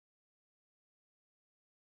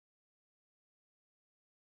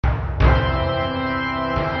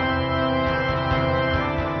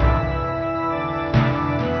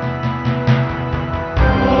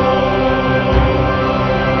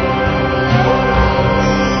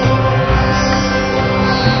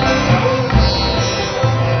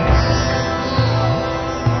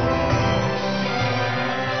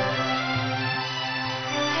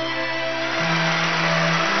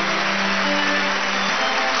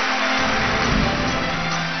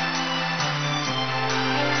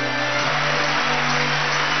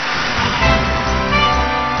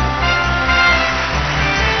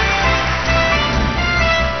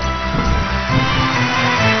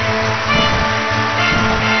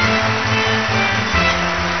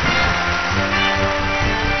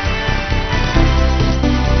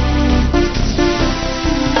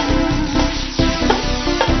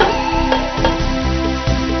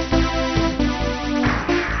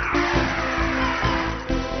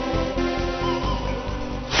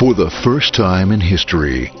For the first time in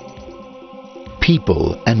history,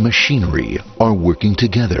 people and machinery are working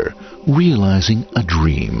together, realizing a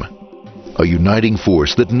dream. A uniting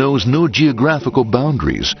force that knows no geographical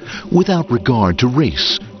boundaries without regard to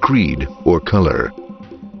race, creed, or color.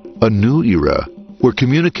 A new era where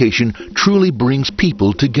communication truly brings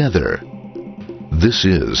people together. This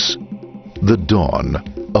is the dawn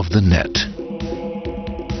of the net.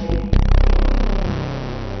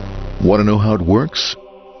 Want to know how it works?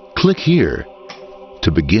 Click here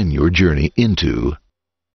to begin your journey into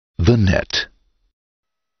the net.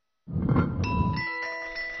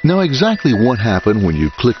 Now, exactly what happened when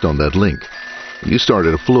you clicked on that link? You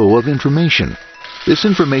started a flow of information. This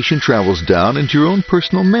information travels down into your own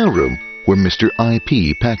personal mailroom, where Mr.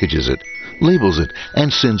 IP packages it, labels it,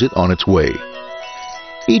 and sends it on its way.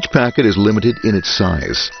 Each packet is limited in its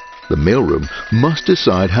size. The mailroom must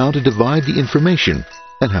decide how to divide the information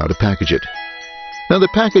and how to package it. Now, the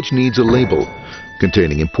package needs a label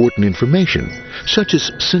containing important information, such as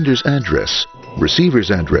sender's address, receiver's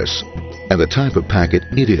address, and the type of packet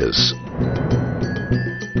it is.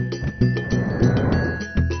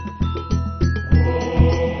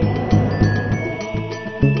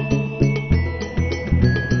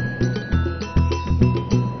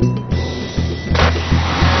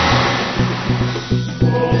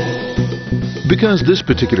 Because this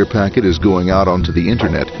particular packet is going out onto the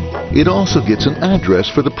internet, it also gets an address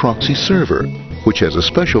for the proxy server, which has a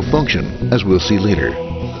special function, as we'll see later.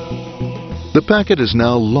 The packet is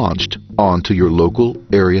now launched onto your local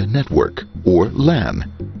area network, or LAN.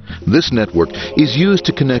 This network is used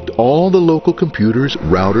to connect all the local computers,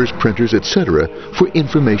 routers, printers, etc. for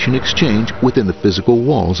information exchange within the physical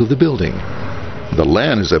walls of the building. The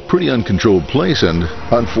LAN is a pretty uncontrolled place, and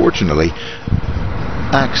unfortunately,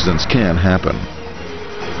 accidents can happen.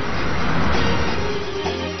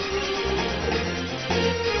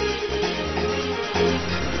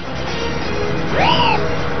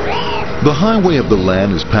 The highway of the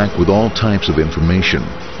LAN is packed with all types of information.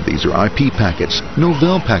 These are IP packets,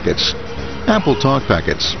 Novell packets, Apple Talk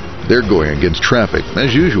packets. They're going against traffic,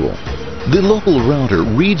 as usual. The local router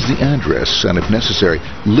reads the address and, if necessary,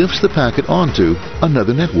 lifts the packet onto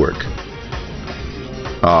another network.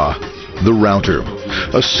 The router,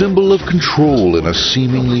 a symbol of control in a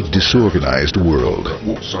seemingly disorganized world.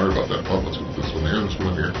 Whoops, sorry about that. Let's move this one here, this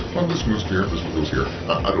one here. This moves here, this one goes here.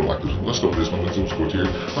 I don't like this one. Let's go with this one. Let's go here.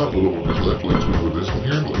 A little over to the left. Let's move with this one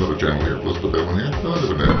here. Another channel here. Let's put that one here. Another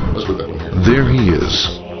one there. Let's put that one here. There he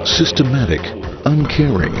is, systematic,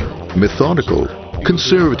 uncaring, methodical,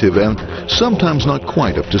 conservative, and sometimes not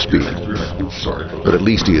quite up to speed. But at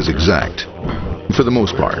least he is exact, for the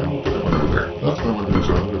most part. That one goes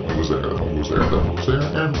there, that one goes there, that one goes there,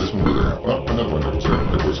 and this one goes there. Well, another one goes there,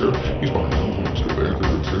 that goes there. He's behind him, he goes there, that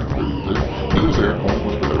goes there, that goes there. He goes there, oh,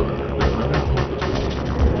 let's put that one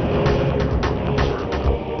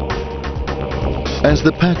there. As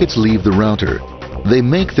the packets leave the router, they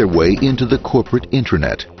make their way into the corporate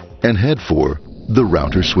intranet and head for the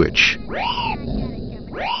router switch.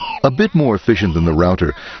 A bit more efficient than the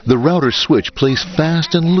router switch plays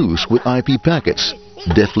fast and loose with IP packets,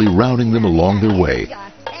 deftly routing them along their way.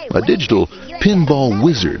 A digital pinball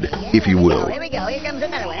wizard, if you will. Here we go. Here comes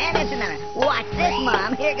another one. And it's another. Watch this,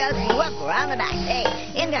 Mom. Here goes. Whoop, we're on the back. Hey,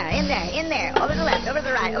 in there, in there, in there. Over the left, over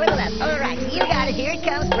the right, over the left, over the right. You got it. Here it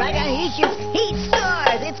comes. Right on. He shoots. He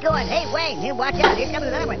scores. It's going. Hey, Wayne. Here, watch out. Here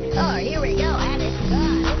comes another one. Oh, here we go. And it's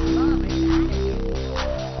gone.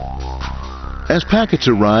 As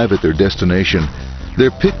packets arrive at their destination,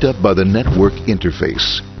 they're picked up by the network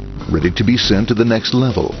interface, ready to be sent to the next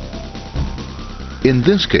level. In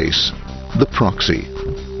this case, the proxy.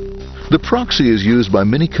 The proxy is used by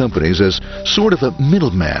many companies as sort of a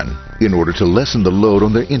middleman in order to lessen the load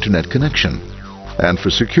on their internet connection, and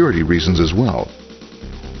for security reasons as well.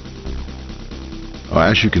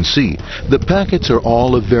 As you can see, the packets are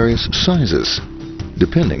all of various sizes,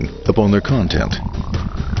 depending upon their content.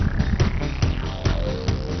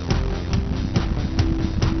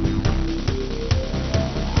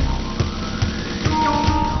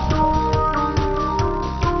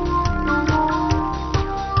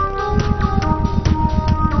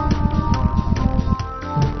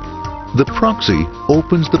 The proxy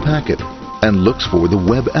opens the packet and looks for the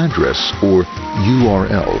web address, or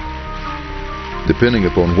URL. Depending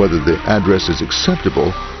upon whether the address is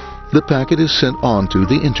acceptable, the packet is sent on to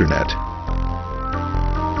the internet.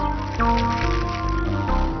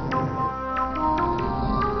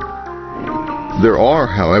 There are,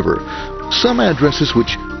 however, some addresses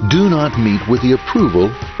which do not meet with the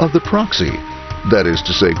approval of the proxy, that is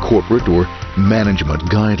to say, corporate or management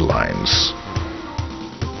guidelines.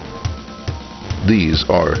 these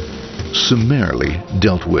are summarily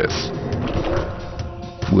dealt with.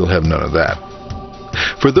 We'll have none of that.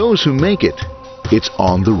 For those who make it, it's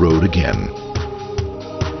on the road again.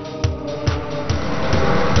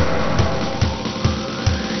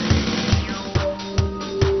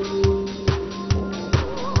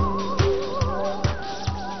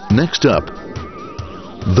 Next up,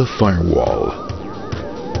 the firewall.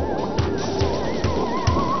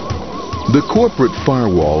 The corporate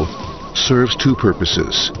firewall serves two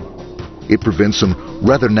purposes. It prevents some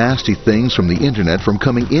rather nasty things from the internet from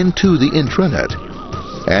coming into the intranet,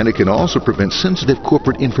 and it can also prevent sensitive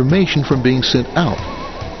corporate information from being sent out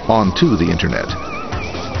onto the internet.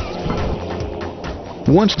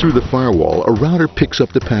 Once through the firewall, a router picks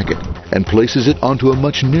up the packet and places it onto a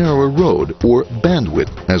much narrower road, or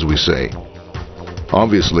bandwidth, as we say.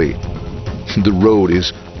 Obviously, the road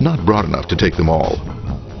is not broad enough to take them all.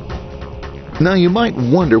 Now you might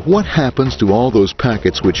wonder what happens to all those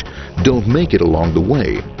packets which don't make it along the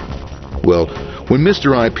way. Well, when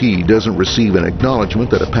Mr. IP doesn't receive an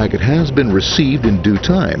acknowledgement that a packet has been received in due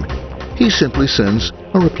time, he simply sends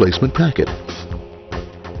a replacement packet.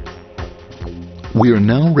 We are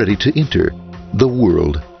now ready to enter the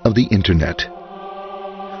world of the Internet.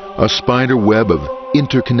 A spider web of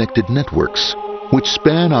interconnected networks which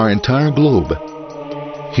span our entire globe.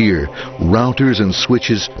 Here, routers and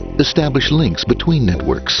switches establish links between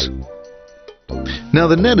networks. Now,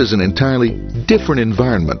 the net is an entirely different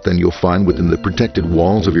environment than you'll find within the protected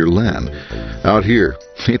walls of your LAN. Out here,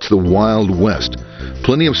 it's the Wild West.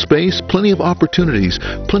 Plenty of space, plenty of opportunities,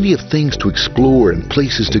 plenty of things to explore and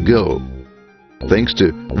places to go. Thanks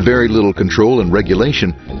to very little control and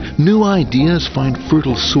regulation, new ideas find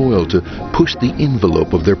fertile soil to push the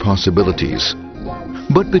envelope of their possibilities.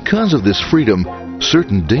 But because of this freedom,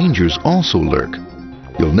 certain dangers also lurk.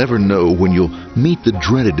 You'll never know when you'll meet the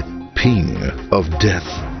dreaded ping of death.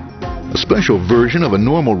 A special version of a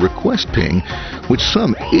normal request ping which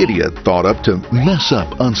some idiot thought up to mess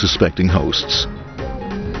up unsuspecting hosts.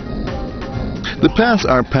 The paths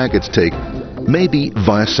our packets take may be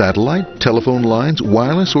via satellite, telephone lines,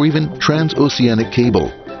 wireless, or even transoceanic cable.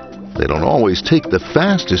 They don't always take the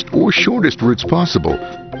fastest or shortest routes possible,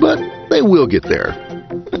 but they will get there.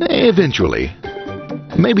 Eventually.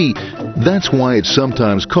 Maybe that's why it's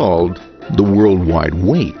sometimes called the worldwide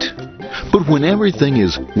wait. But when everything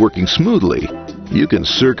is working smoothly, you can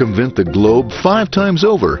circumvent the globe 5 times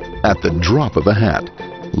over at the drop of a hat.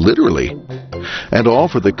 Literally. And all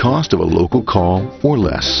for the cost of a local call or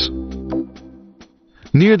less.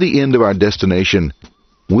 Near the end of our destination,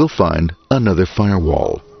 we'll find another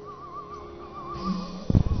firewall.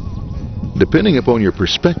 Depending upon your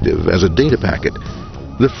perspective as a data packet,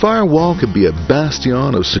 the firewall could be a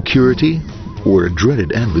bastion of security or a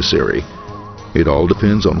dreaded adversary. It all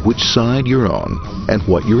depends on which side you're on and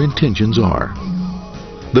what your intentions are.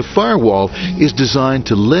 The firewall is designed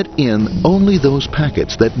to let in only those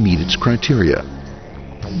packets that meet its criteria.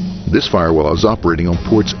 This firewall is operating on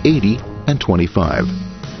ports 80 and 25.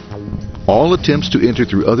 All attempts to enter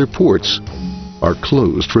through other ports are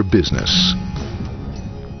closed for business.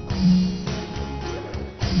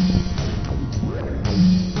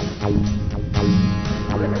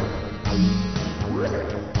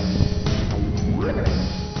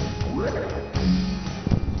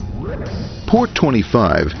 Port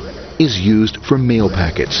 25 is used for mail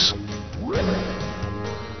packets,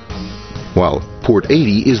 while Port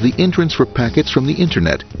 80 is the entrance for packets from the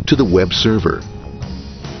Internet to the web server.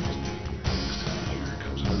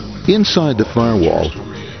 Inside the firewall,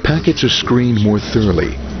 packets are screened more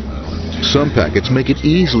thoroughly. Some packets make it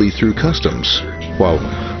easily through customs, while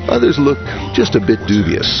others look just a bit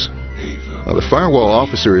dubious. Now, the firewall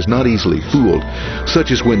officer is not easily fooled,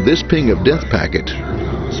 such as when this ping of death packet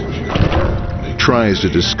tries to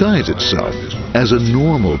disguise itself as a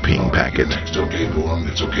normal ping packet. It's okay, Gorm.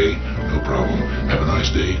 It's okay. No problem. Have a nice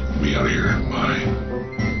day. We out of here. Bye.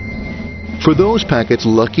 For those packets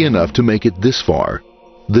lucky enough to make it this far,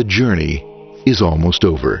 the journey is almost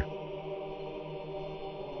over.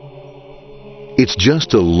 It's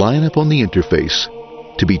just a line up on the interface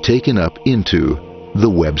to be taken up into the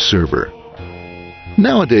web server.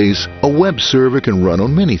 Nowadays, a web server can run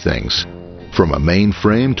on many things, from a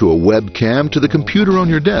mainframe to a webcam to the computer on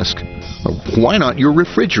your desk. Or why not your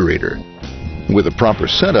refrigerator? With a proper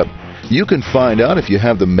setup, you can find out if you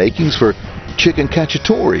have the makings for chicken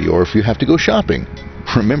cacciatore or if you have to go shopping.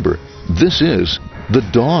 Remember, this is the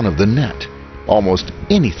dawn of the net. Almost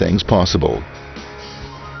anything's possible.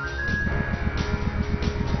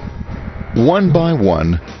 One by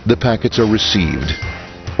one, the packets are received,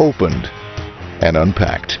 opened, and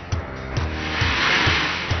unpacked.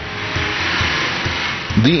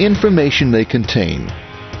 The information they contain,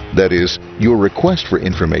 that is, your request for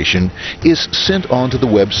information, is sent on to the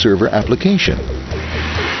web server application.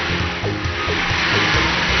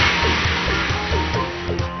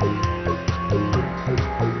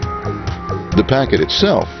 The packet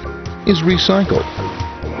itself is recycled,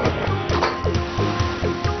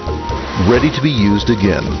 ready to be used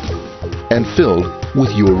again, and filled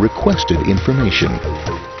with your requested information.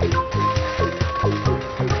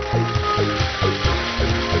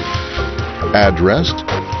 Addressed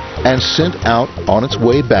and sent out on its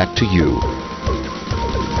way back to you.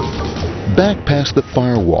 Back past the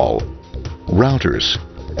firewall, routers,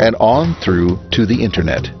 and on through to the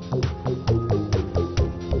internet.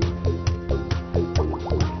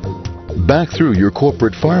 Back through your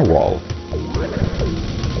corporate firewall.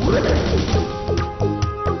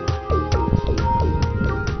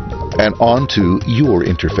 And onto your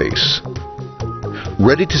interface.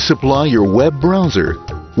 Ready to supply your web browser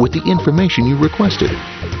with the information you requested.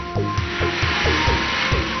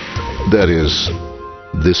 That is,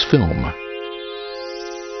 this film.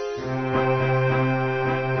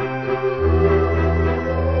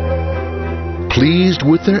 Pleased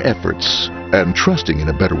with their efforts and trusting in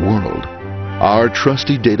a better world, our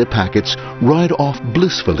trusty data packets ride off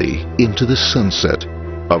blissfully into the sunset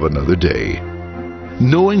of another day,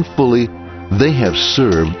 knowing fully they have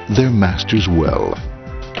served their masters well.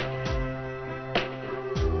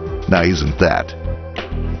 Now, isn't that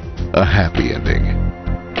a happy ending?